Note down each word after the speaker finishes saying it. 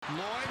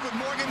Liv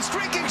Morgan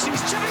streaking.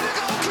 She's chipping the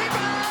goalkeeper.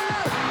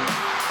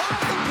 Off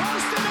the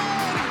post and in.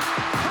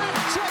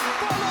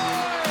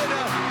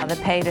 Hat-trick Bullard. The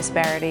pay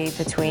disparity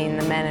between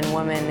the men and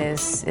women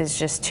is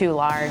just too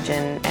large,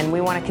 and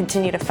we want to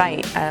continue to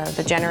fight.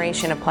 The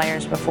generation of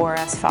players before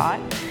us fought,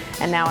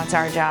 and now it's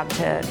our job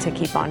to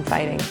keep on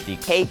fighting. The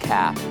pay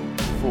cap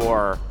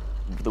for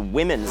the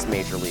women's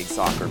Major League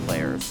Soccer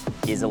players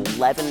is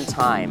 11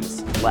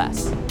 times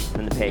less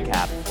than the pay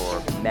cap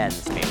for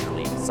men's Major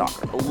League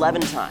Soccer.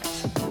 11 times.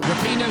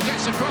 Rapinoe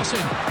gets a crossing.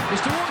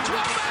 It's towards one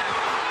man.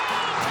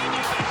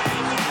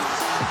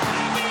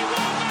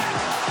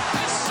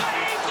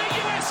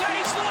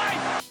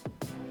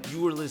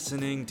 You are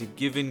listening to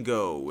Give and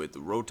Go with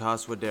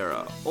Rotas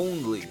Wadera,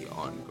 only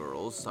on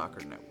Girls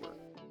Soccer Network.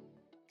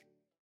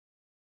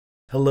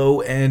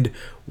 Hello and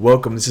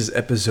welcome. This is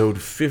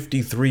episode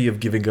 53 of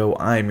Give and Go.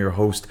 I am your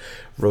host,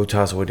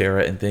 Rotas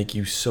Wadera, and thank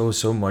you so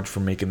much for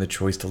making the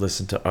choice to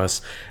listen to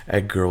us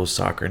at Girls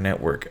Soccer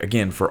Network.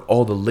 Again, for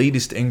all the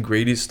latest and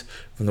greatest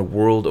from the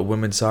world of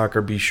women's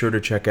soccer, be sure to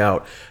check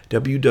out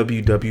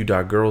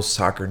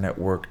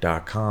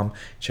www.girlssoccernetwork.com.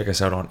 Check us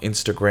out on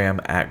Instagram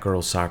at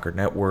Girls Soccer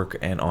Network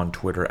and on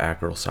Twitter at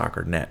Girls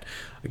Soccer Net.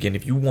 Again,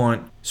 if you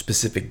want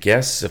specific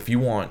guests, if you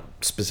want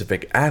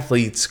specific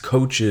athletes,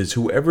 coaches,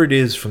 whoever it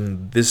is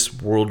from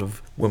this world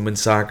of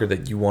women's soccer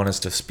that you want us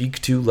to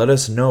speak to, let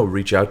us know.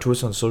 Reach out to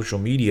us on social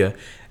media,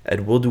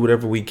 and we'll do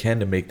whatever we can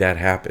to make that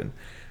happen.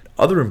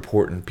 Other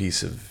important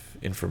piece of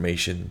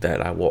information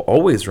that I will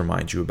always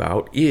remind you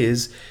about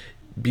is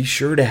be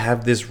sure to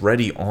have this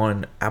ready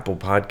on Apple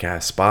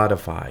Podcasts,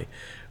 Spotify,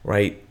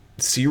 right?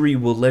 Siri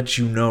will let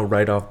you know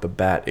right off the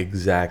bat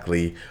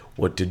exactly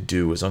what to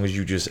do as long as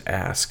you just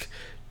ask.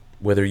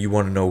 Whether you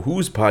want to know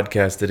whose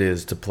podcast it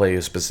is to play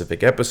a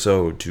specific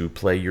episode, to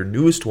play your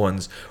newest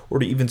ones, or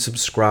to even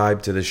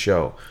subscribe to the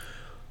show,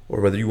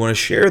 or whether you want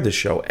to share the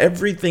show,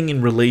 everything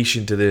in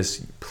relation to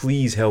this,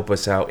 please help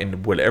us out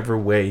in whatever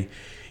way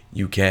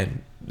you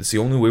can. It's the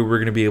only way we're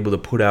going to be able to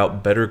put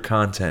out better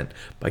content,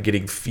 by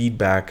getting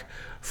feedback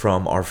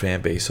from our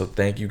fan base. So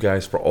thank you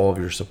guys for all of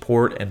your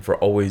support and for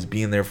always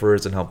being there for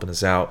us and helping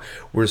us out.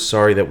 We're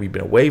sorry that we've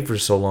been away for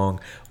so long,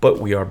 but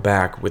we are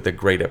back with a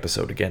great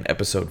episode. Again,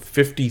 episode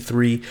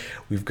 53.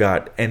 We've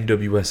got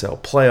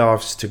NWSL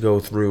playoffs to go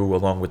through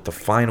along with the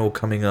final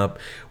coming up.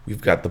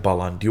 We've got the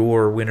Ballon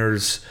d'Or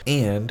winners,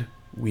 and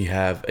we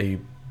have a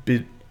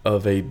bit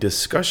of a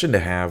discussion to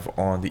have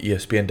on the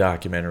ESPN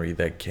documentary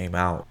that came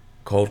out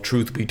called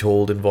Truth Be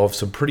Told. Involved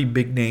some pretty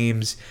big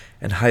names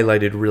and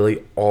highlighted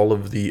really all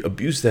of the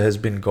abuse that has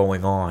been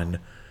going on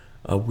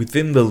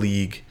within the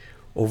league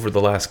over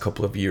the last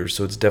couple of years.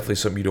 So it's definitely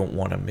something you don't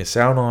want to miss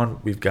out on.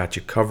 We've got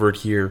you covered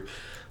here.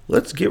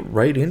 Let's get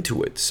right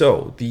into it.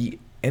 So the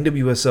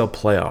NWSL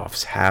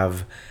playoffs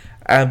have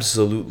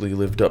absolutely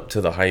lived up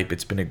to the hype.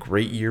 It's been a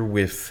great year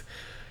with,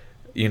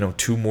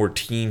 two more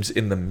teams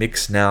in the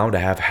mix now, to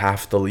have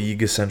half the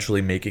league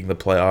essentially making the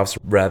playoffs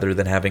rather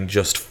than having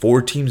just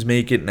 4 teams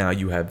make it. Now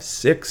you have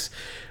 6,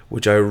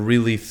 which I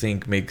really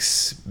think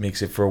makes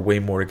it for a way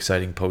more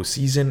exciting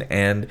postseason,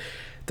 and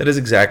that is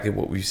exactly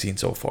what we've seen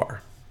so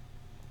far.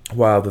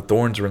 While the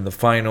Thorns are in the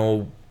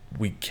final,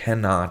 we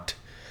cannot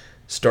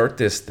start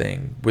this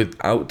thing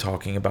without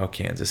talking about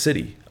Kansas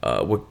City.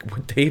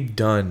 What they've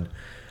done,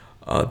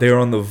 they're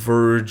on the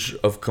verge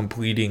of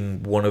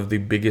completing one of the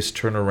biggest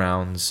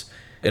turnarounds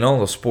in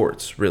all of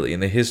sports, really. In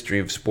the history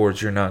of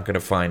sports, you're not going to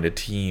find a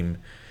team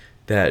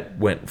that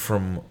went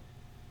from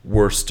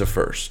worst to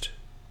first.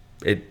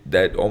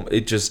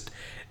 It just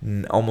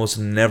almost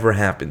never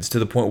happens to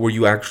the point where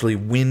you actually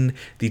win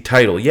the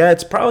title. Yeah,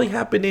 it's probably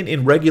happened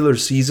in regular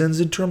seasons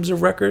in terms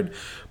of record,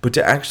 but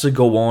to actually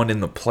go on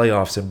in the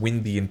playoffs and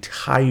win the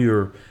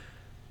entire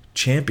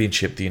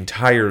championship, the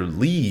entire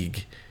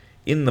league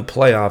in the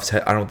playoffs,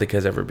 I don't think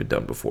has ever been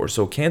done before.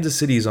 So Kansas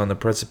City is on the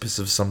precipice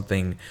of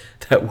something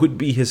that would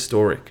be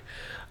historic.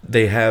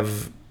 They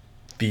have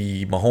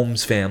the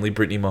Mahomes family,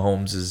 Brittany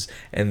Mahomes,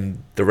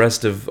 and the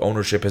rest of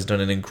ownership has done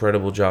an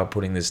incredible job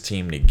putting this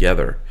team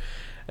together.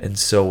 And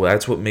so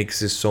that's what makes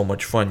this so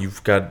much fun.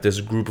 You've got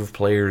this group of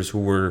players who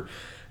were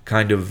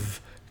kind of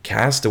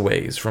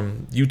castaways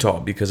from Utah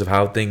because of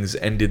how things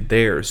ended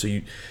there. So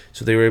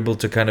they were able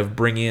to kind of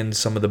bring in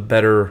some of the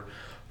better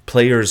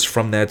players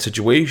from that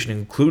situation,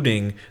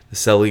 including the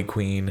Selly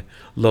Queen,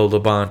 Lola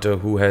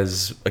Bonta, who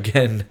has,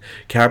 again,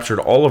 captured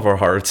all of our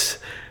hearts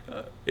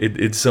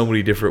in so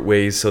many different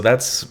ways. So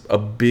that's a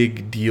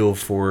big deal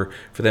for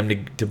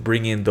them to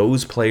bring in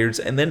those players,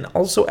 and then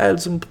also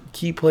add some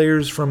key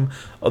players from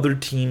other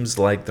teams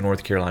like the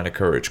North Carolina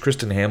Courage.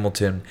 Kristen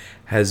Hamilton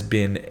has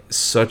been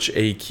such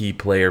a key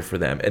player for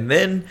them. And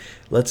then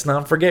let's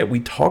not forget,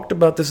 we talked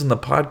about this in the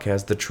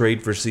podcast, the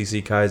trade for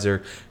CeCe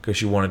Kaiser, because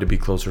she wanted to be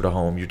closer to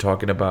home. You're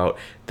talking about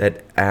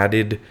that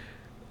added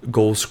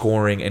goal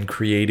scoring and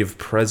creative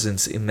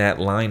presence in that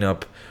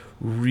lineup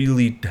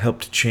really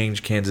helped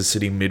change Kansas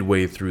City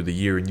midway through the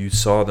year, and you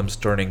saw them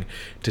starting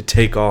to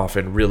take off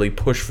and really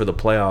push for the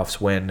playoffs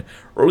when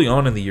early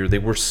on in the year they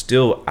were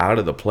still out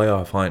of the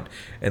playoff hunt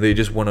and they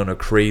just went on a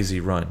crazy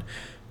run.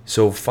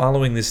 So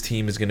following this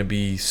team is going to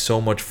be so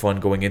much fun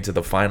going into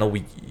the final.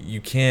 You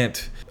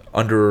can't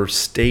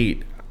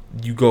understate.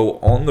 You go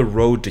on the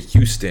road to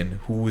Houston,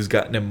 who's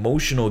got an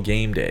emotional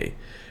game day,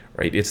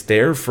 right? It's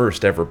their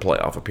first ever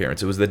playoff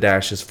appearance. It was the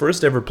Dash's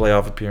first ever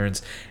playoff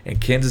appearance,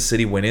 and Kansas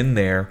City went in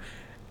there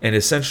and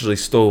essentially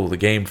stole the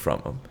game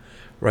from them,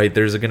 right?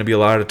 There's going to be a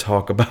lot of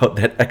talk about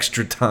that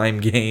extra time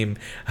game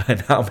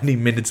and how many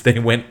minutes they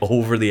went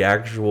over the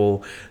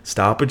actual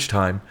stoppage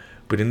time.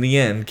 But in the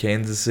end,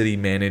 Kansas City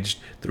managed,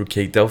 through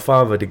Kate Del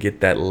Fava, to get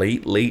that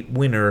late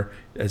winner,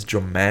 as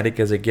dramatic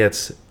as it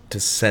gets, to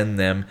send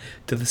them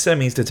to the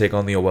semis to take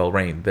on the OL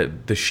Reign,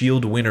 the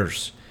Shield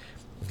winners.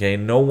 Okay,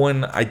 no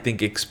one, I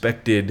think,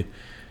 expected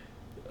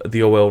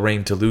the OL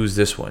Reign to lose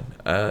this one,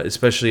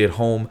 especially at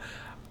home.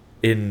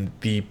 In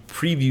the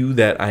preview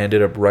that I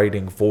ended up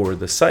writing for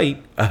the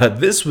site,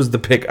 this was the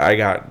pick I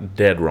got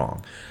dead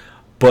wrong.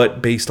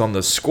 But based on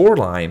the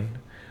scoreline,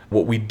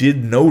 what we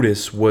did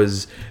notice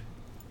was,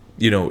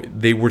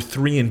 they were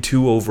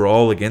 3-2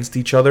 overall against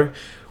each other.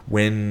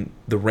 When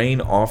the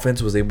Reign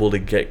offense was able to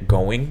get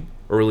going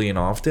early and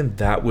often,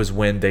 that was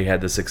when they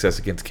had the success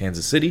against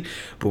Kansas City.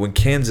 But when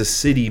Kansas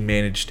City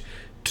managed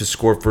to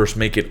score first,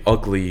 make it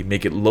ugly,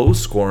 make it low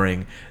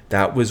scoring,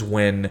 that was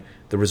when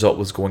the result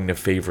was going to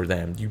favor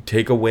them. You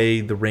take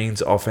away the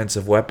Reign's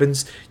offensive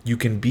weapons, you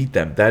can beat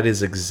them. That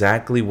is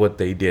exactly what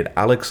they did.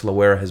 Alex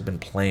Loera has been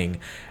playing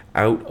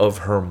out of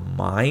her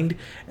mind,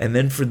 and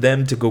then for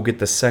them to go get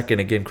the second,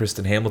 again,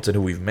 Kristen Hamilton,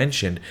 who we've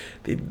mentioned,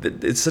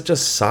 it's such a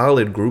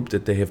solid group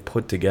that they have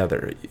put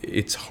together.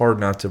 It's hard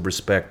not to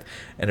respect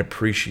and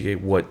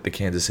appreciate what the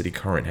Kansas City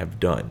Current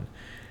have done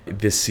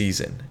this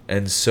season.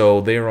 And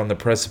so they are on the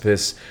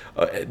precipice.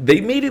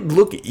 They made it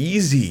look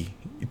easy.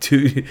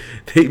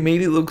 They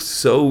made it look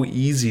so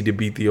easy to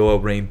beat the OL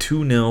Reign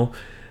 2-0.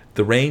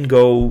 The Reign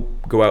go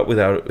out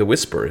without a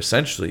whisper,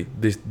 essentially.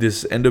 This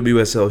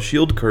NWSL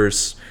Shield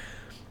curse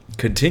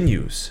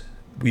continues.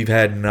 We've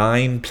had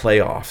 9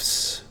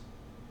 playoffs,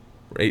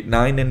 right?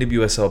 9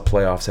 NWSL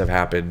playoffs have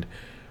happened.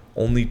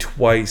 Only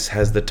twice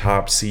has the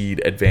top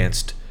seed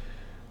advanced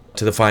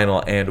to the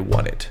final and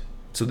won it.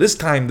 So this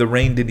time the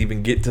Reign didn't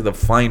even get to the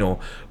final,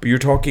 but you're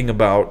talking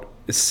about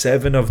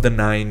 7 of the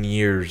 9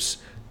 years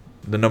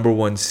the number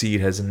 1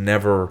 seed has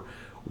never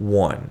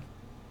won.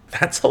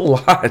 That's a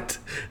lot.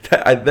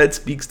 That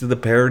speaks to the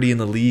parity in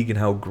the league and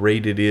how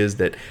great it is,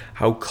 that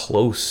how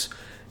close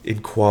in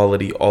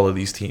quality all of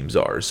these teams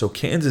are. So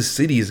Kansas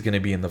City is going to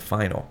be in the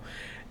final,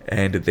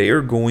 and they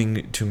are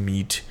going to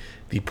meet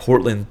the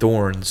Portland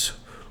Thorns,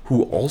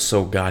 who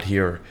also got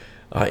here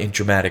in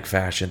dramatic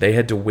fashion. They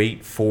had to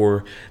wait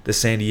for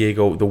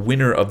the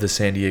winner of the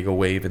San Diego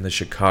Wave and the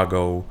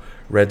Chicago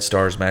Red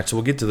Stars match. So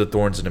we'll get to the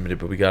Thorns in a minute,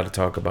 but we got to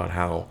talk about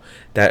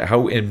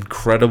how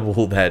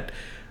incredible that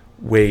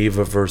Wave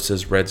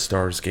versus Red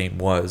Stars game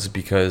was,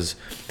 because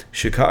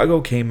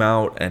Chicago came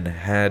out and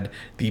had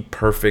the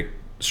perfect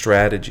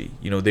strategy.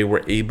 They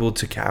were able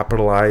to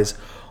capitalize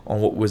on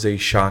what was a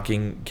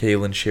shocking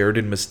Kaylin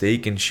Sheridan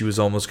mistake, and she was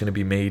almost going to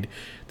be made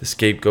the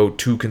scapegoat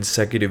 2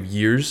 consecutive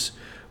years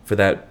for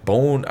that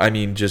bone. I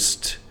mean,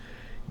 just,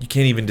 you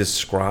can't even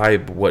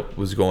describe what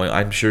was going on.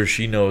 I'm sure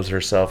she knows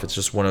herself. It's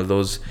just one of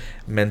those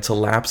mental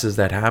lapses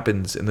that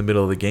happens in the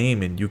middle of the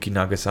game, and Yuki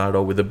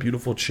Nagasato with a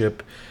beautiful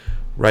chip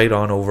right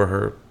on over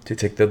her to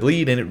take the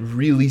lead. And it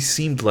really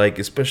seemed like,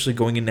 especially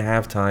going into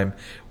halftime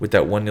with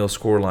that 1-0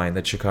 scoreline,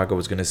 that Chicago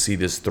was going to see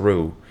this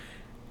through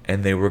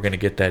and they were going to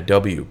get that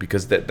W,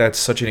 because that's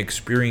such an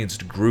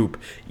experienced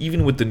group.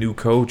 Even with the new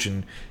coach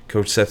and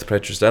Coach Seth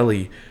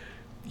Petroselli,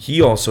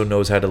 he also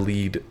knows how to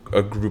lead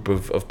a group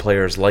of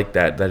players like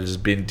that has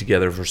been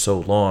together for so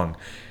long.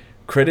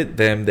 Credit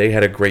them, they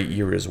had a great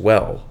year as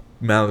well.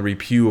 Mallory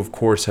Pugh, of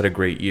course, had a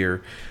great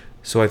year.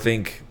 So I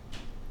think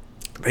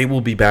they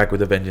will be back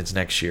with a vengeance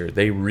next year.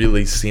 They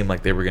really seemed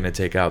like they were going to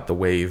take out the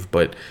Wave,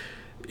 but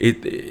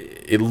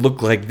it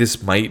looked like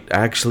this might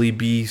actually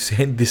be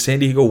the San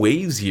Diego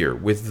Waves year,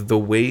 with the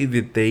way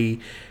that they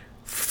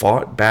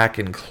fought back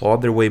and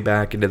clawed their way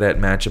back into that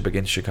matchup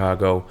against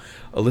Chicago.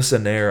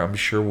 Alyssa Nair, I'm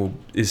sure,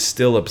 is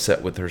still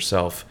upset with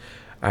herself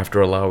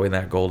after allowing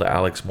that goal to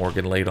Alex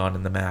Morgan late on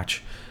in the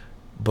match.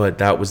 But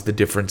that was the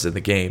difference in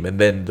the game. And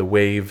then the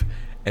Wave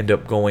end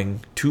up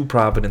going to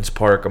Providence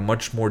Park, a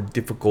much more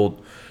difficult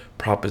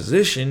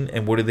proposition.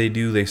 And what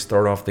do? They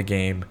start off the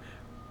game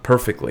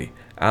perfectly.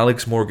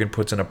 Alex Morgan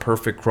puts in a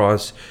perfect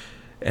cross,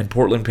 and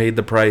Portland paid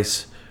the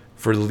price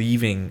for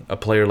leaving a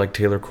player like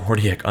Taylor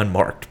Kordiak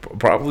unmarked.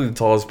 Probably the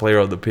tallest player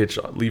on the pitch,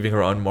 leaving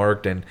her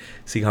unmarked, and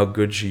seeing how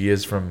good she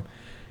is from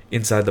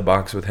inside the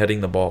box with heading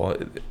the ball.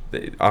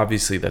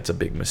 Obviously, that's a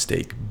big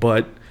mistake.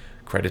 But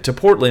credit to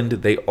Portland,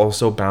 they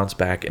also bounce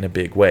back in a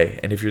big way.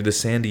 And if you're the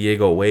San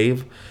Diego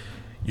Wave,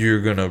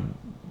 you're going to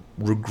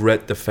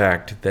regret the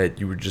fact that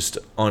you were just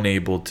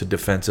unable to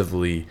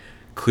defensively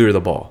clear the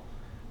ball.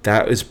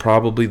 That is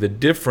probably the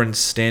difference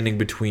standing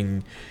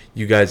between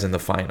you guys in the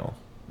final.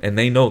 And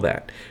they know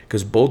that,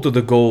 because both of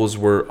the goals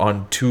were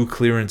on 2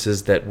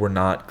 clearances that were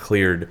not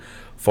cleared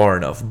far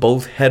enough.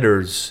 Both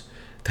headers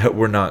that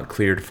were not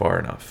cleared far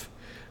enough.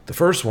 The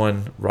first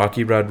one,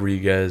 Rocky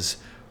Rodriguez,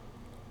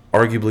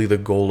 arguably the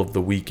goal of the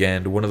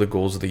weekend, one of the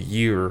goals of the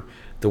year.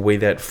 The way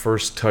that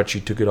first touch, he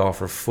took it off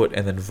her foot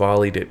and then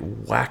volleyed it,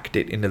 whacked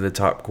it into the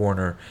top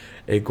corner.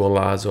 A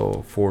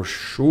golazo for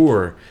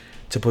sure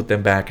to put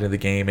them back into the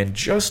game. And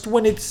just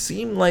when it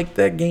seemed like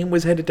that game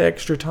was headed to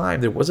extra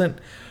time, there wasn't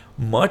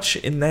much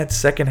in that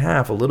second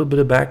half, a little bit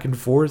of back and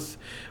forth.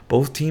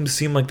 Both teams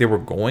seemed like they were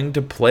going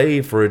to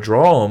play for a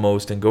draw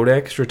almost and go to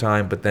extra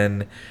time, but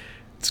then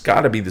it's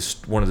got to be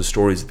one of the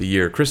stories of the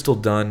year. Crystal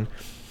Dunn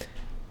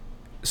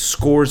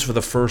scores for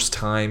the first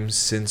time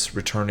since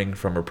returning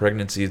from her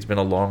pregnancy. It's been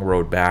a long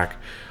road back,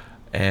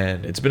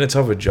 and it's been a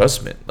tough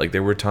adjustment. Like,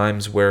 there were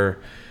times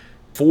where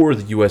for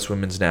the U.S.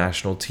 women's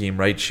national team,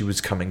 right, she was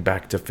coming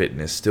back to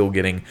fitness, still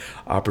getting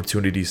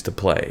opportunities to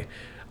play,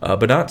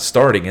 but not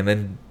starting. And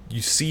then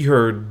you see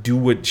her do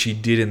what she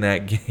did in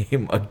that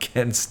game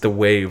against the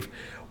Wave.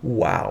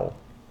 Wow.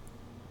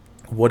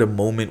 What a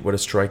moment, what a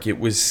strike. It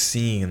was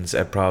scenes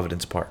at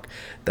Providence Park.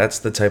 That's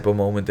the type of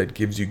moment that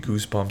gives you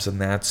goosebumps,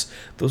 and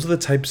those are the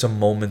types of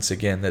moments,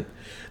 again, that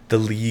the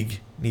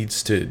league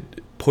needs to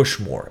push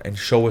more and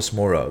show us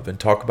more of and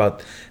talk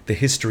about the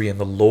history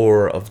and the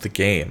lore of the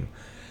game.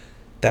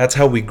 That's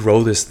how we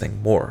grow this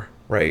thing more,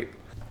 right?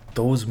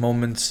 Those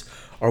moments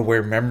are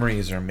where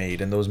memories are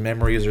made, and those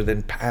memories are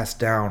then passed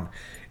down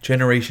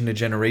generation to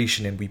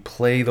generation, and we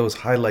play those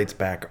highlights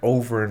back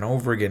over and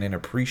over again and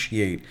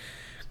appreciate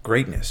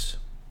greatness.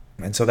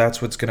 And so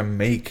that's what's going to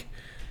make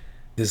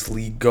this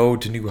league go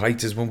to new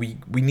heights, is when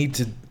we need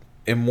to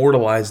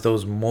immortalize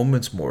those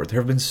moments more. There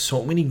have been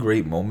so many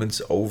great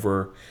moments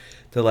over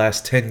the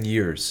last 10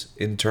 years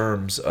in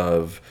terms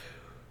of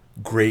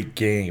great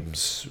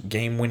games,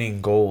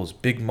 game-winning goals,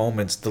 big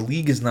moments. The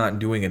league is not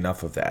doing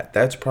enough of that.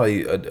 That's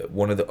probably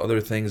one of the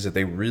other things that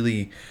they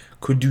really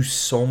could do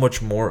so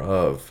much more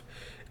of,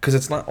 because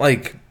it's not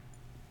like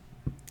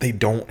they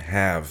don't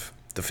have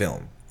the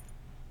film.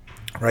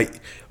 Right,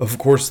 of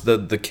course,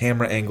 the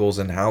camera angles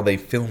and how they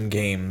film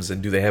games,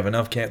 and do they have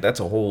enough that's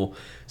a whole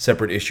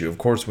separate issue. Of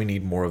course, we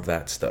need more of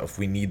that stuff.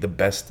 We need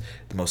the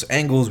most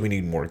angles. We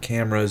need more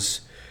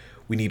cameras.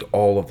 We need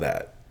all of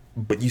that.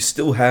 But you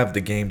still have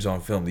the games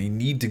on film. You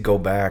need to go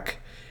back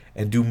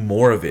and do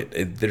more of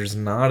it. There's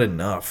not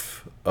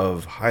enough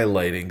of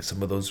highlighting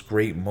some of those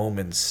great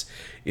moments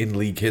in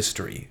league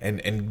history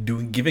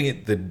and giving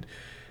it the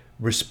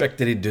respect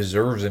that it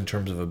deserves in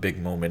terms of a big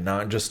moment,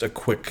 not just a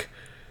quick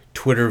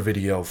Twitter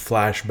video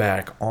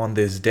flashback on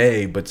this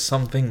day, but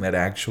something that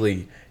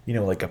actually,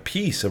 like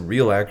a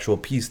real actual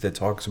piece that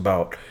talks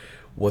about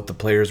what the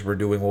players were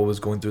doing, what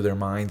was going through their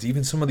minds.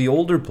 Even some of the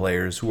older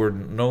players who are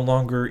no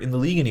longer in the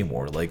league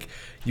anymore. Like,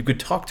 you could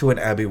talk to an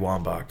Abby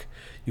Wambach.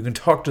 You can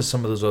talk to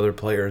some of those other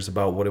players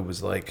about what it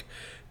was like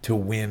to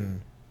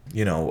win,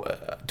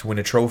 to win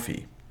a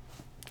trophy.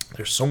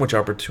 There's so much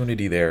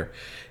opportunity there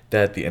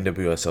that the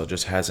NWSL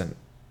just hasn't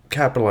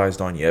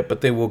capitalized on yet,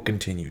 but they will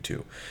continue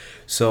to.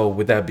 So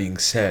with that being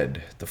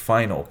said, the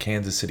final,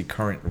 Kansas City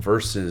Current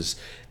versus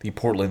the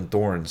Portland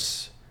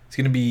Thorns, it's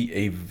going to be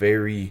a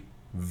very,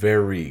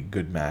 very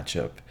good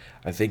matchup.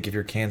 I think if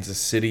you're Kansas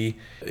City,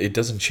 it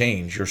doesn't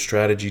change. Your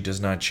strategy does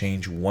not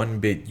change one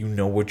bit. You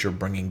know what you're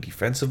bringing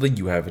defensively.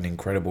 You have an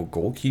incredible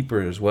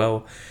goalkeeper as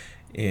well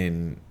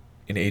in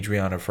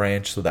Adriana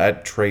Franch, so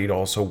that trade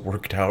also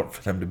worked out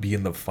for them to be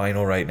in the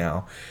final right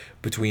now.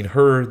 Between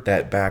her,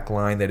 that back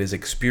line that is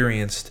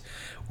experienced,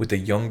 with a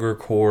younger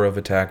core of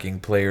attacking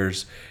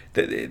players,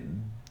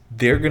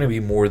 they're going to be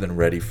more than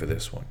ready for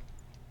this one.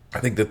 I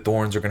think the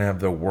Thorns are going to have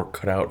their work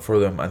cut out for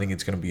them. I think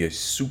it's going to be a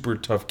super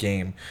tough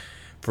game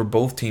for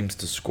both teams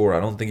to score. I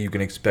don't think you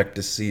can expect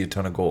to see a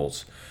ton of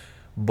goals.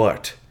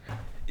 But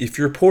if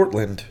you're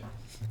Portland,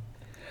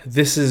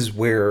 this is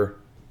where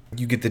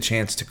you get the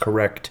chance to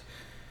correct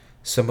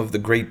some of the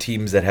great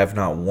teams that have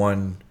not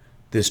won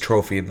this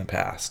trophy in the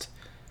past.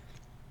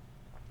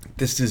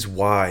 This is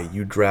why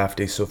you draft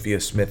a Sophia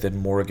Smith and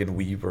Morgan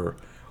Weaver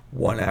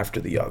one after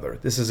the other.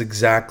 This is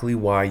exactly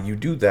why you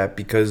do that,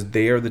 because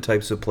they are the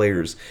types of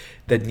players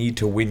that need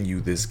to win you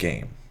this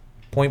game.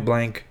 Point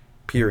blank,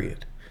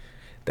 period.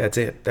 That's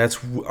it. That's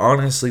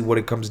honestly what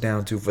it comes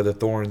down to for the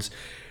Thorns.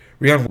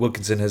 Rhian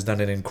Wilkinson has done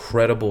an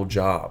incredible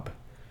job.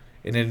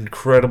 And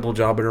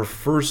her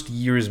first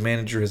year as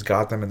manager has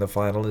got them in the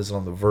final, is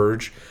on the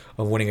verge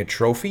of winning a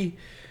trophy.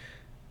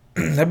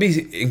 That'd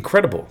be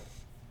incredible.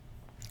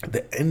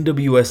 The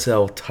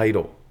NWSL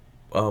title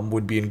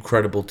would be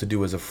incredible to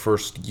do as a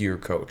first-year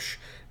coach.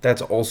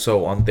 That's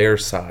also, on their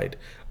side,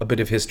 a bit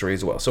of history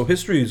as well. So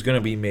history is going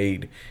to be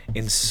made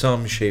in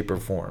some shape or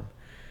form.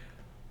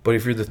 But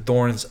if you're the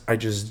Thorns, I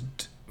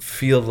just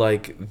feel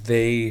like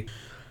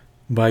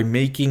by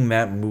making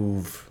that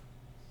move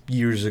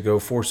years ago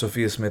for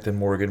Sophia Smith and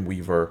Morgan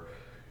Weaver,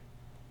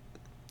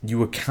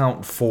 you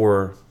account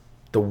for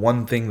the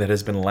one thing that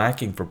has been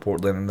lacking for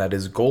Portland, and that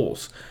is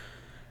goals.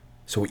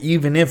 So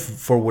even if,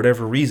 for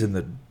whatever reason,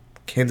 the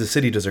Kansas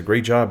City does a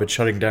great job at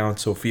shutting down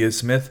Sophia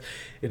Smith,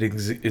 it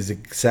is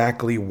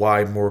exactly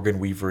why Morgan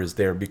Weaver is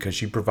there, because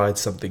she provides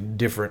something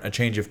different, a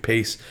change of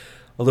pace,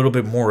 a little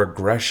bit more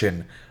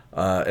aggression,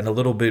 and a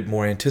little bit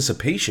more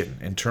anticipation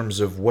in terms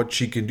of what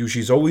she can do.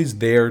 She's always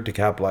there to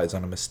capitalize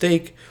on a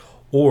mistake,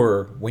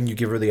 or when you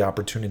give her the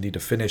opportunity to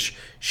finish,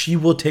 she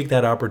will take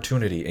that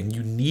opportunity, and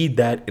you need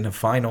that in a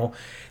final.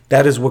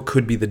 That is what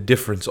could be the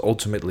difference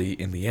ultimately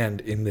in the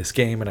end in this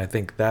game, and I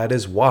think that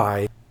is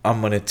why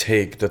I'm going to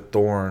take the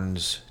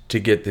Thorns to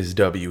get this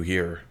W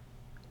here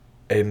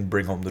and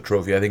bring home the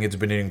trophy. I think it's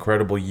been an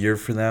incredible year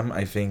for them.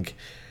 I think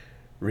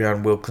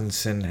Rhian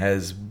Wilkinson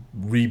has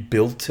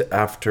rebuilt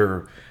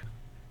after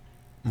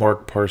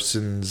Mark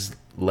Parsons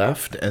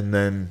left, and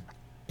then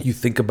you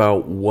think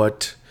about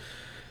what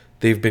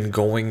they've been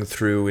going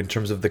through in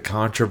terms of the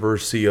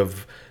controversy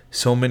of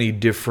so many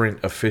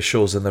different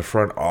officials in the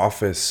front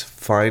office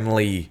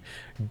finally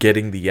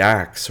getting the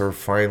axe or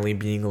finally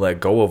being let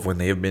go of when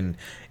they have been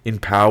in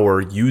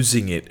power,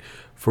 using it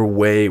for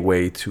way,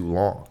 way too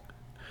long.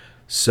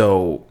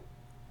 So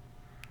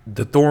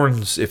the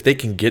Thorns, if they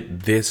can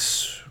get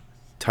this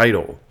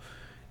title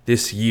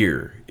this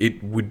year,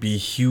 it would be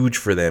huge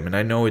for them. And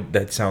I know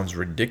that sounds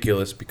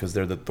ridiculous because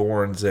they're the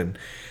Thorns and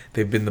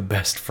they've been the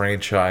best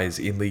franchise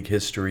in league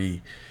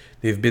history.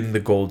 They've been the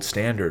gold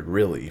standard,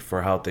 really,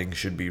 for how things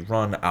should be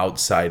run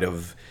outside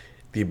of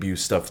the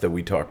abuse stuff that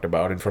we talked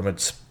about. And from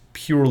its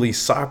purely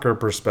soccer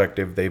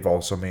perspective, they've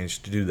also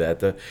managed to do that.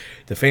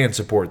 The fan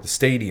support, the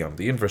stadium,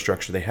 the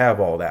infrastructure, they have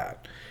all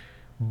that.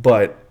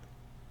 But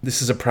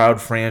this is a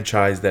proud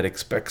franchise that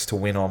expects to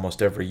win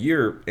almost every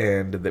year,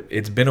 and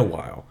it's been a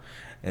while.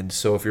 And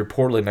so if you're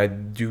Portland, I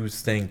do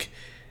think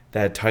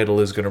that title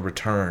is going to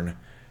return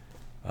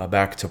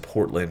back to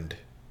Portland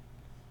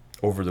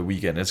over the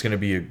weekend. It's going to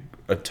be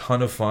a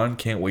ton of fun.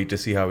 Can't wait to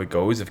see how it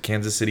goes. If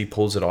Kansas City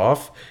pulls it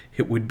off,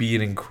 it would be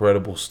an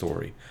incredible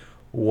story.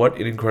 What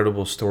an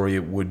incredible story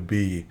it would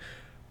be.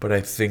 But I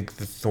think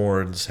the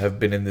Thorns have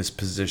been in this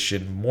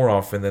position more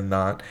often than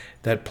not.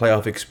 That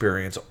playoff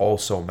experience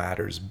also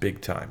matters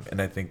big time.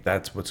 And I think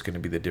that's what's going to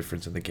be the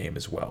difference in the game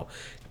as well.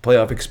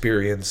 Playoff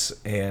experience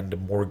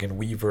and Morgan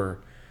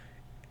Weaver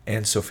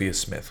and Sophia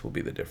Smith will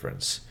be the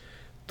difference.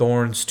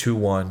 Thorns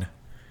 2-1.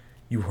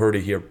 You heard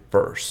it here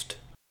first.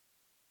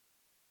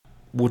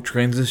 We'll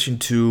transition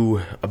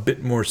to a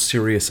bit more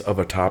serious of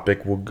a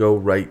topic. We'll go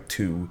right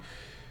to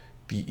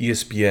the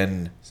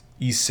ESPN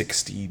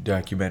E60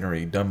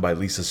 documentary done by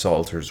Lisa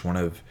Salters, one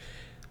of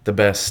the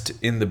best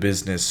in the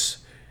business.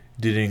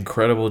 Did an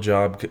incredible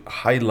job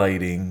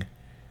highlighting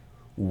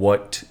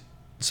what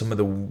some of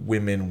the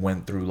women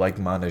went through, like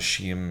Mana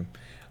Shim.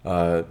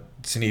 Sinead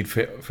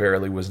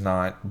Farrelly was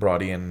not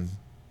brought in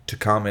to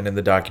comment in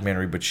the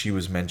documentary, but she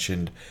was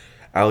mentioned.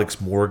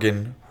 Alex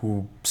Morgan,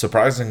 who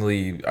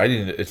surprisingly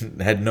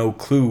had no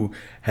clue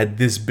had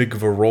this big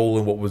of a role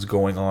in what was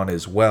going on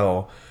as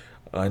well,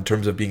 in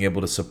terms of being able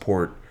to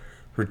support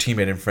her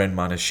teammate and friend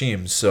Mana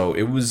Shim. So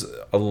it was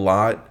a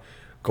lot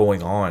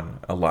going on,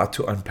 a lot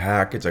to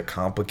unpack. It's a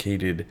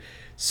complicated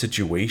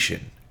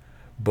situation.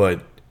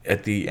 But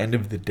at the end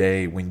of the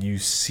day, when you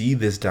see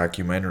this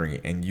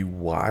documentary and you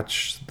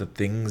watch the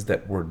things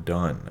that were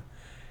done,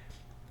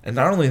 and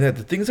not only that,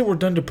 the things that were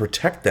done to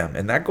protect them,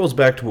 and that goes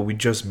back to what we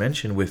just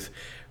mentioned with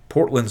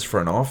Portland's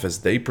front office.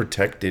 They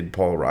protected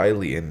Paul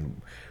Riley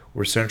and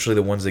were essentially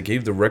the ones that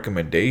gave the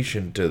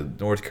recommendation to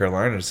North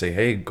Carolina to say,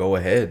 hey, go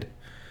ahead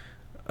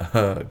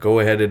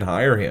and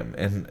hire him.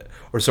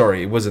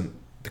 It wasn't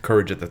the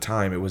Courage at the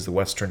time, it was the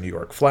Western New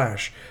York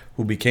Flash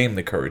who became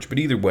the Courage. But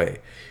either way,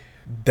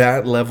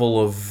 that level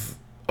of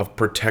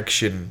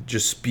protection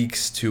just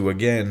speaks to,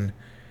 again,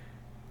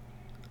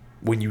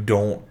 when you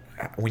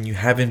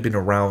haven't been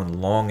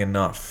around long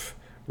enough,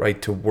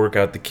 right, to work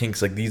out the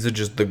kinks. Like, these are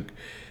just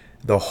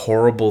the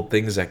horrible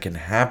things that can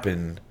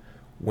happen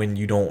when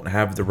you don't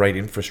have the right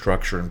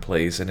infrastructure in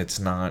place and it's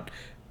not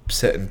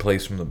set in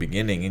place from the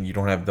beginning, and you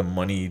don't have the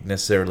money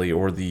necessarily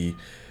or the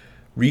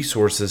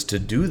resources to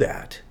do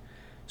that.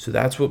 So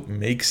that's what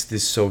makes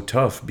this so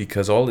tough,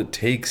 because all it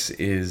takes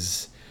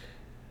is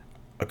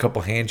a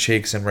couple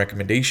handshakes and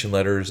recommendation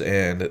letters,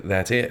 and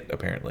that's it,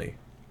 apparently,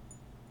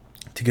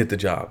 to get the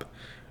job.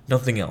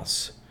 Nothing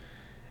else.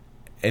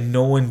 And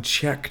no one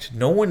checked.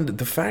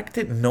 The fact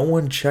that no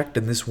one checked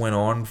and this went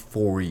on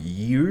for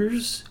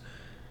years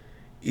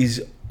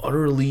is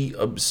utterly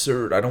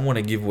absurd. I don't want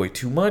to give away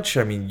too much.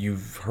 I mean,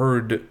 you've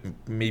heard,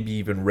 maybe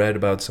even read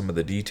about some of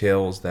the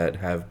details that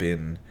have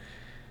been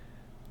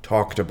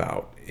talked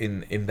about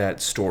in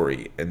that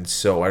story. And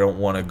so I don't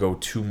want to go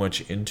too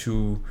much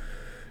into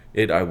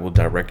it. I will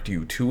direct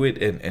you to it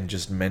and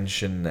just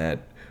mention that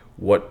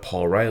what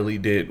Paul Riley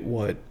did,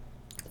 what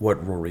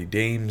Rory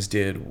Dames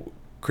did,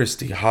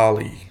 Christy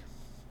Holly,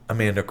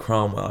 Amanda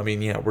Crum. I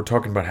mean, yeah, we're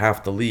talking about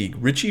half the league.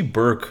 Richie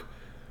Burke,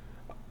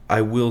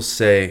 I will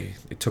say,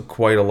 it took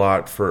quite a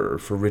lot for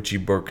Richie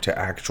Burke to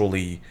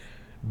actually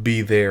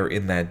be there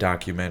in that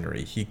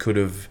documentary. He could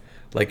have,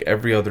 like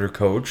every other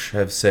coach,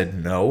 have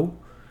said no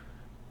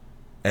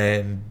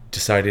and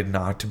decided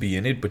not to be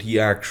in it, but he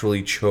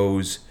actually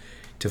chose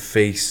to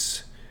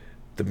face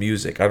the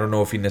music. I don't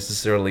know if he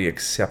necessarily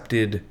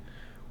accepted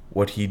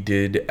what he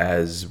did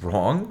as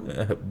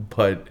wrong,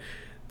 but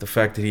the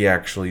fact that he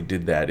actually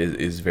did that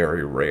is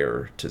very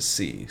rare to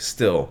see.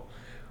 Still,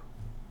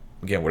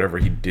 again, whatever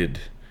he did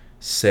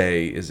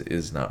say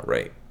is not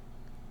right.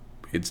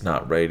 It's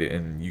not right,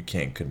 and you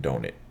can't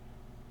condone it.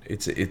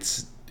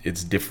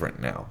 It's different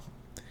now.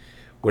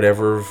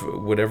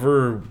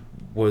 Whatever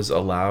was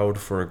allowed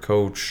for a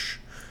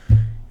coach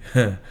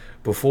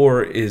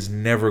before is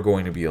never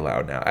going to be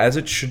allowed now, as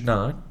it should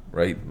not,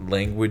 right?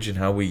 Language and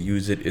how we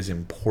use it is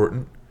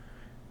important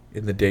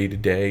in the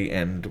day-to-day,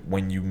 and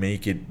when you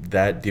make it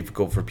that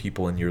difficult for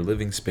people in your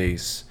living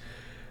space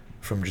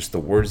from just the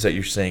words that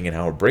you're saying and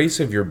how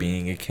abrasive you're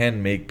being, it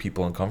can make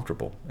people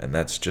uncomfortable, and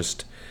that's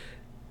just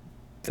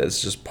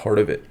part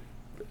of it.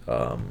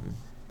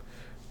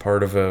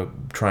 Part of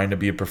trying to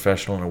be a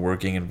professional in a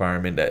working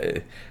environment.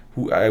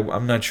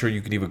 I'm not sure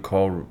you could even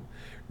call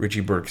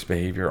Richie Burke's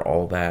behavior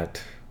all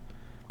that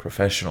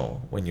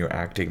professional when you're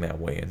acting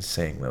that way and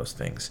saying those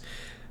things.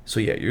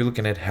 So yeah, you're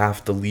looking at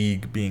half the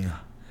league being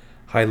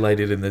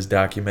highlighted in this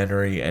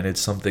documentary, and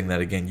it's something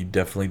that, again, you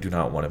definitely do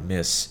not want to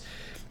miss,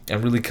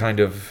 and really kind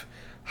of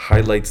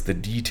highlights the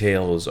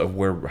details of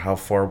how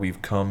far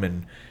we've come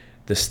and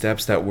the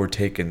steps that were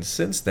taken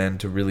since then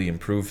to really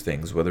improve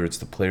things, whether it's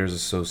the Players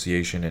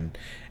Association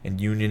and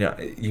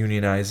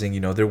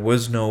unionizing. There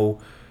was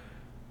no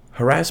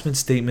harassment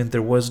statement,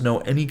 there was no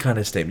any kind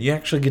of statement. You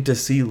actually get to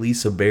see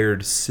Lisa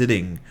Baird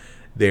sitting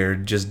there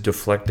just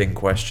deflecting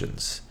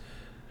questions,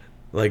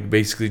 like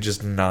basically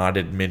just not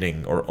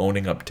admitting or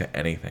owning up to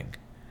anything.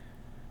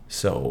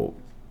 So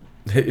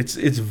it's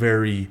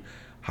very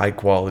high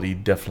quality.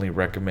 Definitely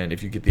recommend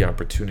if you get the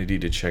opportunity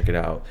to check it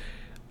out.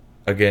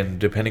 Again,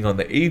 depending on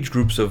the age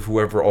groups of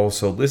whoever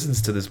also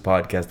listens to this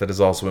podcast, that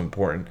is also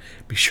important.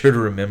 Be sure to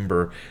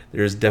remember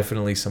there's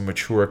definitely some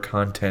mature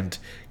content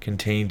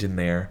contained in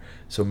there,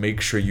 so make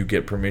sure you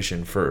get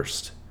permission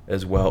first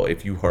as well.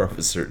 If you are of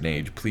a certain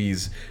age,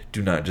 please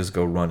do not just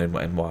go run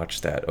and watch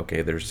that.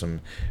 Okay, there's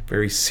some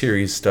very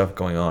serious stuff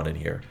going on in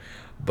here.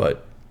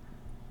 But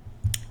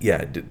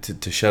yeah,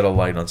 to shed a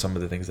light on some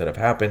of the things that have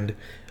happened,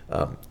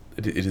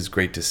 it is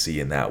great to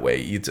see in that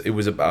way. It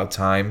was about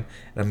time,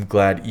 and I'm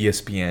glad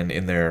ESPN,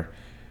 in their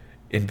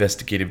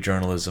investigative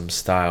journalism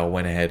style,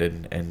 went ahead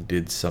and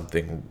did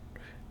something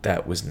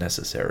that was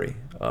necessary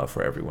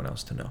for everyone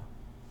else to know.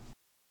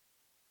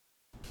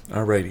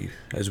 Alrighty,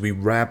 as we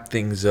wrap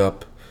things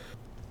up,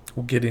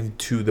 we'll get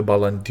into the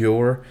Ballon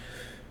d'Or.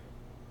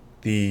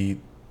 The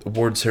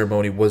award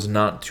ceremony was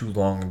not too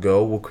long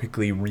ago. We'll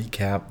quickly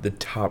recap the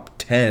top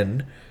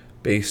 10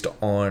 based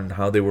on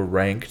how they were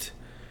ranked.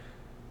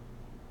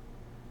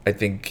 I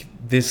think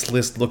this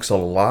list looks a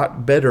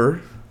lot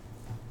better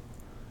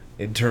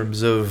in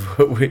terms of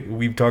what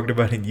we've talked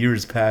about in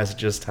years past,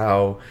 just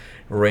how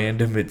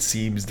random it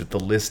seems that the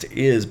list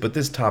is. But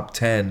this top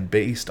 10,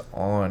 based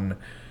on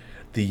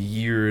the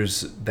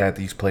years that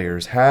these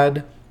players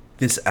had,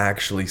 this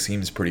actually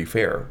seems pretty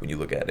fair when you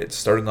look at it.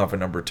 Starting off at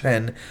number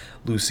 10,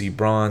 Lucy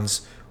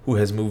Bronze, who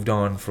has moved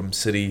on from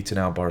City to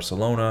now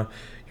Barcelona.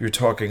 You're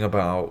talking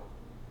about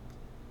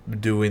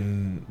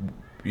doing...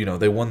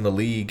 they won the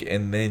league,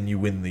 and then you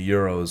win the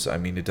Euros. I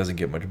mean, it doesn't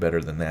get much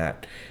better than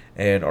that.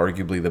 And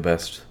arguably the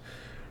best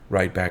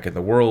right back in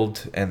the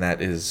world, and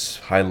that is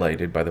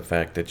highlighted by the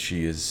fact that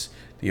she is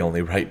the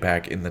only right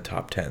back in the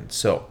top 10.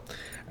 So,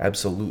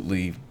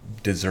 absolutely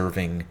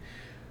deserving.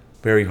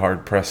 Very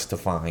hard pressed to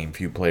find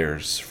few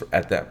players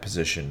at that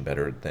position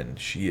better than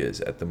she is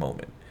at the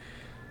moment.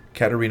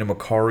 Catarina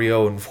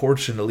Macario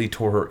unfortunately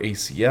tore her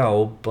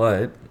ACL,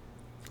 but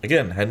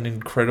again, had an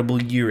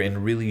incredible year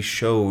and really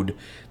showed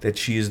that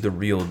she is the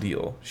real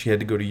deal. She had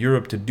to go to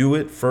Europe to do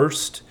it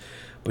first,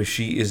 but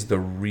she is the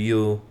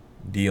real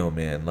deal,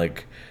 man.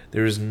 Like,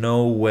 there's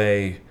no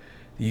way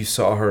you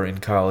saw her in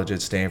college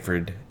at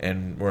Stanford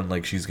and weren't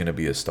like, she's going to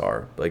be a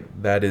star. Like,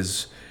 that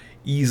is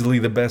easily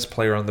the best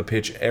player on the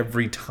pitch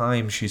every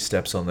time she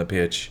steps on the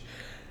pitch.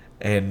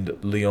 And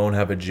Lyon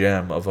have a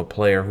gem of a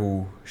player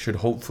who should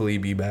hopefully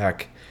be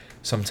back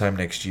sometime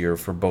next year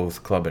for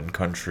both club and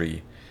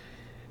country.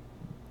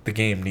 The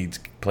game needs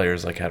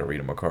players like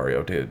Catarina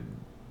Macario to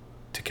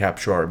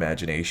capture our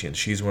imaginations.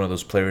 She's one of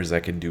those players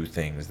that can do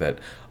things that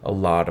a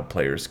lot of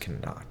players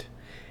cannot.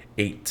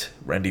 8,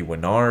 Randy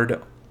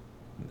Winard.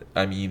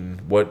 I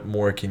mean, what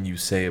more can you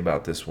say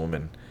about this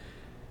woman?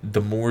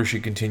 The more she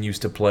continues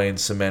to play and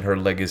cement her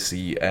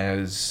legacy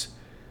as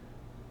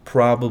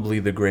probably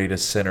the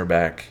greatest center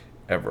back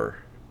ever.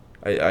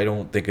 I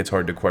don't think it's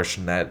hard to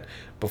question that.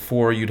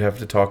 Before, you'd have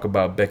to talk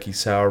about Becky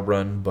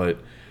Sauerbrunn, but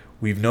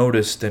we've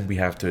noticed, and we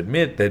have to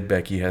admit, that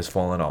Becky has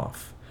fallen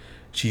off.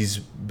 She's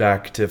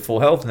back to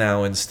full health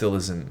now and still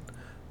isn't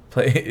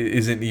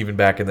even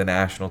back in the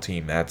national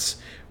team. That's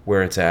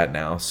where it's at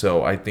now.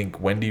 So I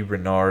think Wendy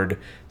Renard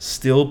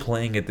still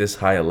playing at this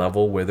high a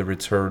level, whether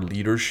it's her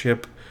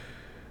leadership,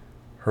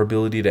 her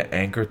ability to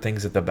anchor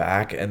things at the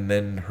back, and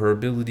then her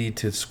ability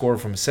to score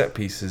from set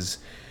pieces.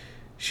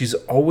 She's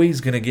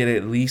always going to get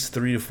at least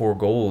 3 to 4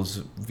 goals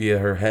via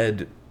her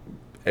head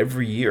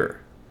every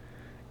year.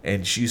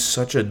 And she's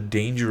such a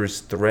dangerous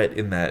threat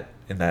in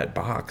that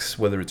box,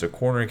 whether it's a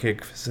corner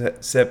kick,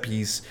 set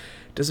piece,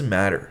 doesn't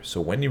matter.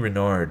 So Wendy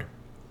Renard,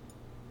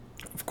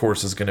 of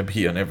course, is going to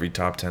be on every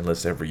top 10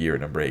 list every year,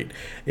 number 8.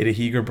 Ada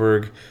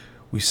Hegerberg,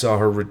 we saw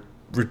her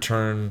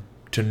return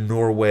to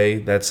Norway.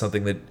 That's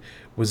something that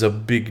was a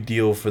big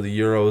deal for the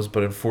Euros,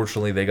 but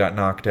unfortunately they got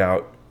knocked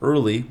out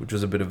early, which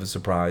was a bit of a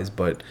surprise,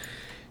 but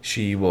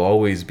she will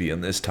always be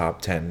in this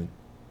top 10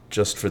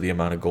 just for the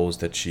amount of goals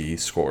that she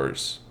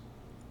scores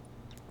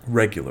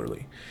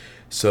regularly.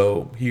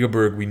 So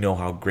Hegerberg, we know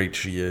how great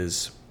she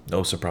is.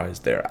 No surprise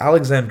there.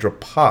 Alexandra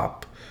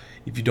Popp,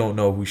 if you don't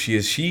know who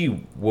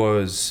she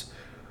was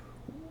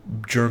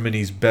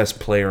Germany's best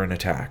player in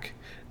attack.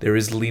 There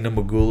is Lena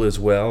Magul as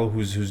well,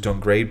 who's done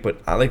great,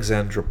 but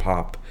Alexandra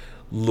Popp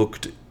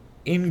looked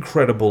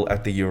incredible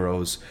at the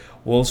Euros.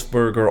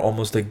 Wolfsburg are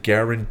almost a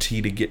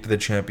guarantee to get to the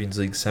Champions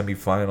League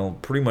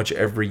semifinal pretty much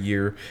every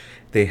year.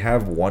 They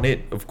have won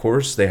it, of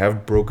course. They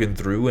have broken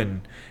through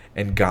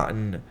and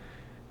gotten,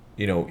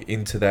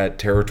 into that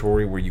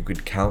territory where you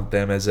could count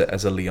them as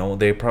a Lyon.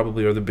 They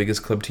probably are the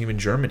biggest club team in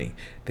Germany.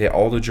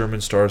 All the German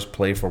stars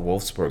play for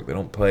Wolfsburg. They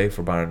don't play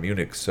for Bayern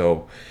Munich.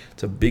 So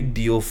it's a big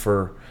deal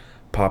for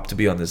Popp to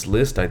be on this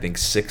list. I think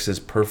 6 is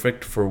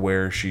perfect for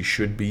where she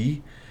should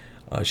be.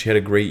 She had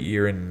a great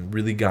year and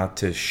really got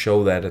to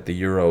show that at the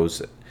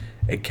Euros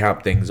and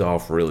cap things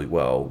off really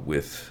well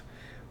with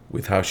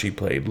how she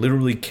played.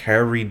 Literally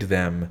carried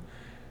them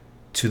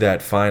to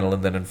that final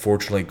and then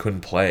unfortunately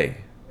couldn't play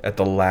at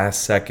the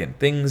last second.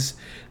 Things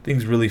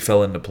really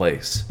fell into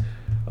place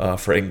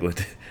for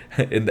England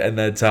in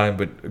that time,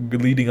 but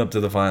leading up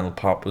to the final,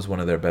 Popp was one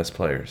of their best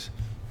players.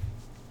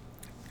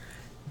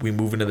 We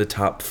move into the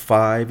top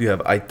 5. You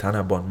have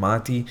Aitana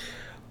Bonmati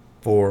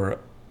for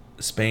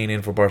Spain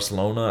and for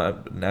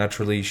Barcelona.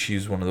 Naturally,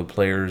 she's one of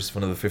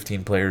the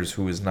 15 players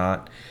who is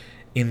not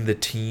in the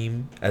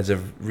team as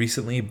of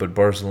recently, but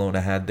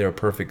Barcelona had their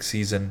perfect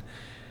season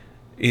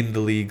in the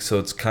league, so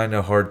it's kind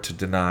of hard to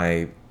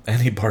deny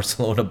any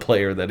Barcelona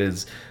player that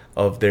is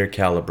of their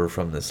caliber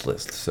from this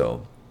list.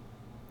 So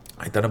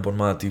Aitana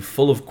Bonmati,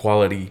 full of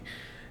quality,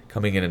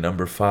 coming in at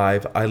number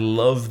 5. I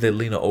love that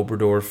Lena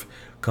Oberdorf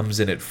comes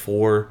in at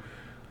 4.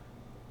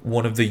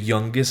 One of the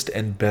youngest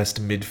and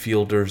best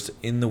midfielders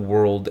in the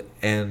world,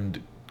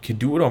 and can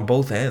do it on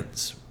both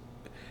ends.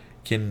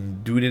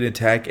 Can do it in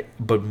attack,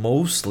 but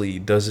mostly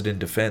does it in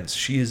defense.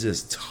 She is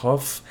as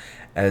tough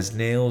as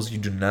nails. You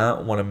do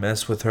not want to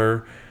mess with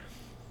her.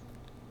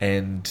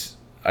 And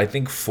I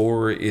think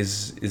 4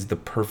 is the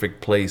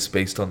perfect place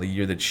based on the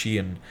year that she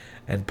and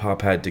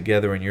Popp had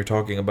together. And you're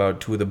talking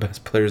about 2 of the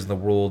best players in the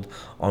world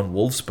on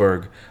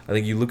Wolfsburg. I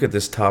think you look at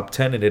this top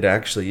 10 and it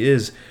actually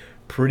is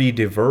pretty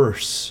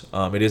diverse.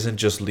 It isn't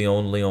just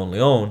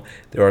Lyon.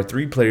 There are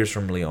 3 players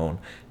from Lyon,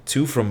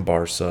 2 from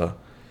Barca,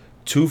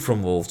 2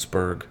 from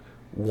Wolfsburg,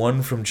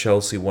 1 from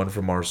Chelsea, 1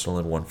 from Arsenal,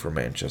 and 1 from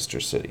Manchester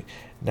City.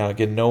 Now,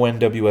 again, no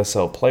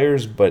NWSL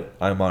players, but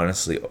I'm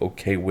honestly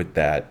okay with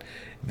that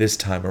this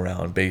time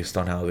around based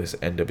on how this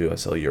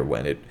NWSL year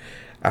went.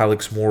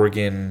 Alex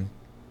Morgan,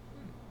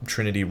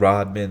 Trinity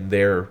Rodman,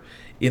 they're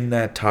in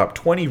that top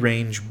 20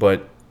 range,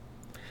 but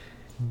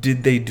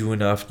did they do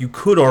enough? You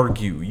could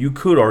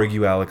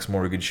argue Alex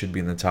Morgan should be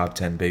in the top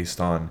 10 based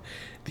on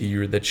the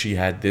year that she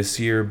had this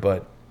year,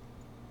 but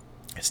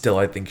still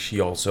I think she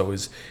also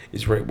is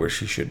right where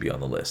she should be on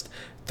the list.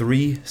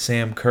 3,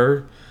 Sam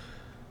Kerr.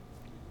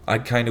 I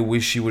kind of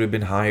wish she would have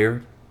been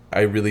higher.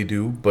 I really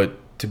do, but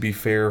to be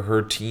fair,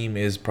 her team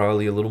is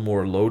probably a little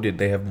more loaded.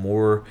 They have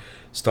more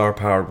star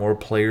power, more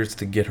players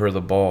to get her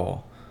the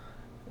ball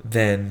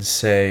than,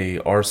 say,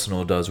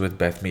 Arsenal does with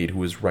Beth Mead,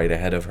 who is right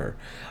ahead of her.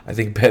 I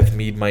think Beth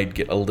Mead might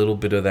get a little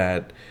bit of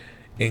that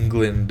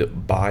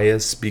England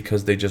bias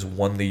because they just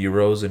won the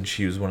Euros and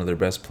she was one of their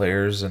best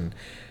players,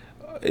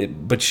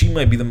 but she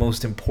might be the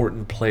most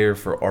important player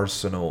for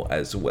Arsenal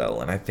as well,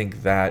 and I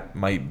think that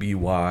might be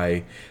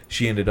why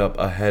she ended up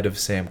ahead of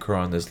Sam Kerr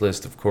on this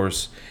list. Of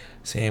course,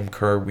 Sam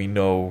Kerr, we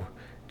know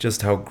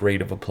just how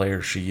great of a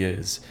player she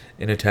is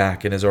in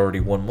attack and has already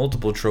won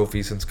multiple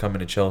trophies since coming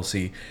to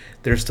Chelsea.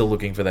 They're still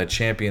looking for that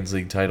Champions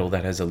League title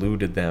that has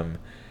eluded them.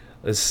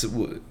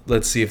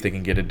 Let's see if they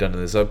can get it done in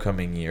this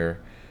upcoming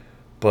year.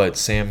 But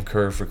Sam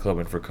Kerr for club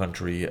and for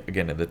country,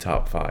 again in the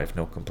top 5,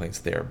 no complaints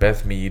there.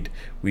 Beth Mead,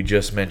 we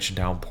just mentioned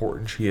how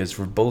important she is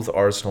for both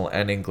Arsenal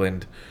and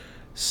England.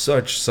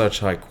 Such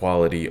high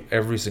quality.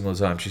 Every single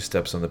time she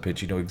steps on the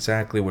pitch, you know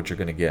exactly what you're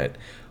going to get.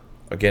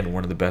 Again,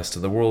 one of the best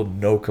in the world,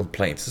 no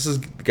complaints. This is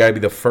got to be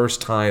the first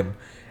time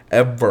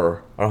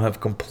ever I don't have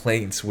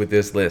complaints with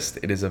this list.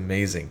 It is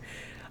amazing.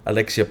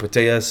 Alexia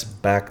Putellas,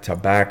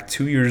 back-to-back,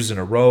 2 years in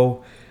a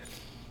row.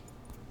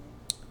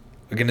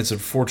 Again, it's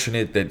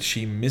unfortunate that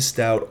she missed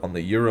out on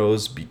the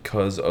Euros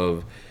because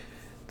of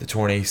the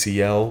torn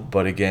ACL.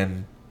 But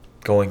again,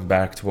 going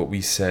back to what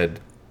we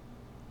said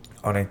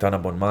on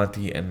Aitana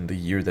Bonmati and the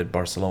year that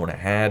Barcelona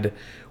had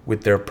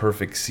with their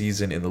perfect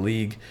season in the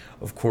league,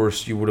 of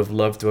course, you would have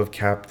loved to have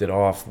capped it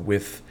off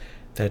with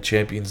that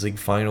Champions League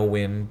final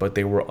win, but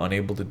they were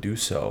unable to do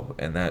so.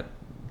 And that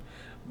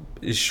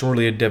is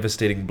surely a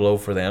devastating blow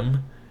for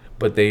them.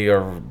 But they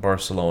are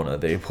Barcelona.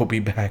 They will be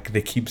back.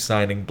 They keep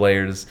signing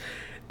players.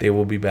 they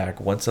will be back.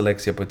 Once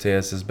Alexia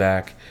Putellas is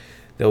back,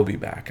 they'll be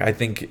back. I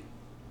think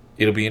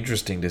it'll be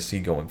interesting to see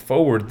going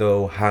forward,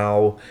 though,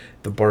 how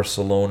the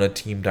Barcelona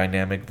team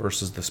dynamic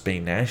versus the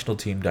Spain national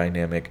team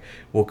dynamic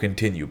will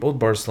continue. Both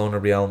Barcelona,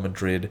 Real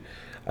Madrid,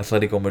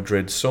 Atletico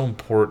Madrid, so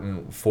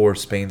important for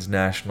Spain's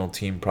national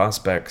team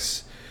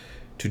prospects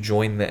to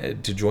join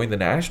the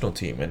national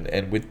team.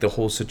 And with the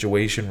whole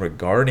situation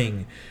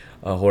regarding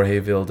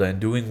Jorge Vilda and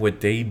doing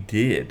what they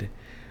did,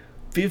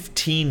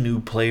 15 new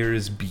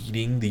players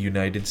beating the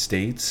United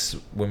States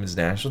women's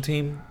national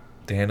team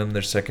to hand them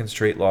their second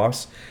straight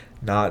loss,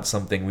 not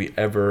something we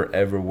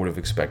ever would have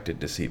expected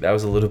to see. That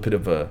was a little bit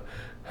of a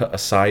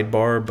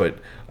sidebar, but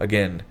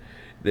again,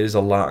 there's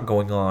a lot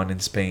going on in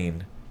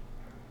Spain,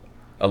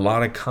 a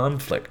lot of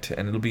conflict,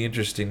 and it'll be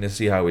interesting to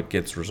see how it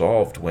gets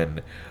resolved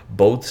when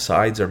both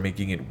sides are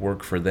making it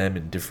work for them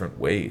in different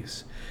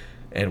ways.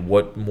 And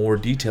what more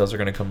details are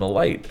going to come to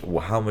light?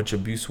 How much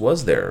abuse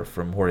was there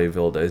from Jorge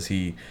Vilda? Is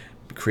he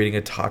creating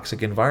a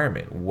toxic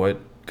environment?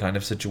 What kind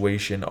of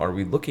situation are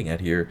we looking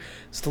at here?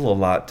 Still a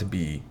lot to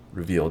be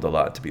revealed, a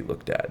lot to be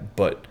looked at.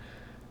 But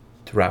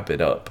to wrap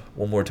it up,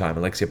 one more time,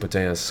 Alexia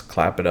Putellas,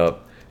 clap it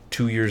up.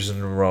 2 years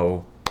in a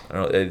row.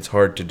 It's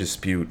hard to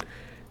dispute.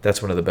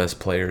 That's one of the best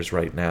players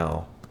right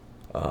now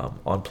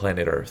on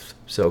planet Earth.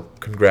 So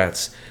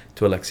congrats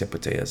to Alexia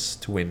Putellas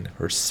to win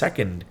her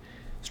second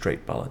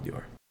straight Ballon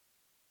d'Or.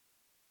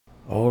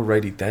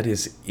 Alrighty, that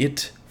is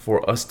it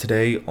for us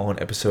today on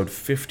episode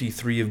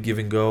 53 of Give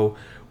and Go.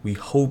 We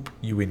hope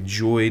you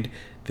enjoyed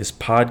this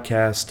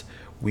podcast.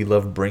 We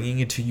love bringing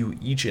it to you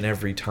each and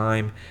every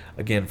time.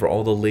 Again, for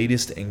all the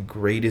latest and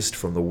greatest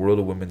from the world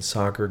of women's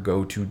soccer,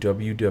 go to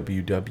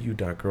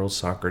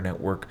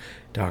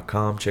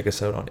www.girlssoccernetwork.com. Check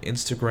us out on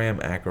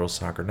Instagram at Girls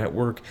Soccer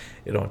Network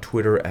and on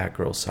Twitter at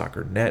Girls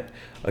Soccer Net.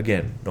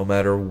 Again, no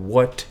matter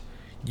what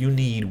you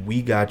need,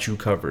 we got you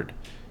covered.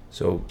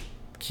 So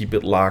keep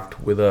it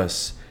locked with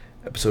us.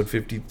 Episode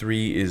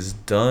 53 is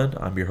done.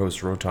 I'm your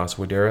host, Rotas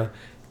Wadera.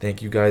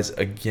 Thank you guys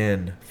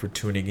again for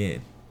tuning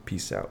in.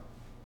 Peace out.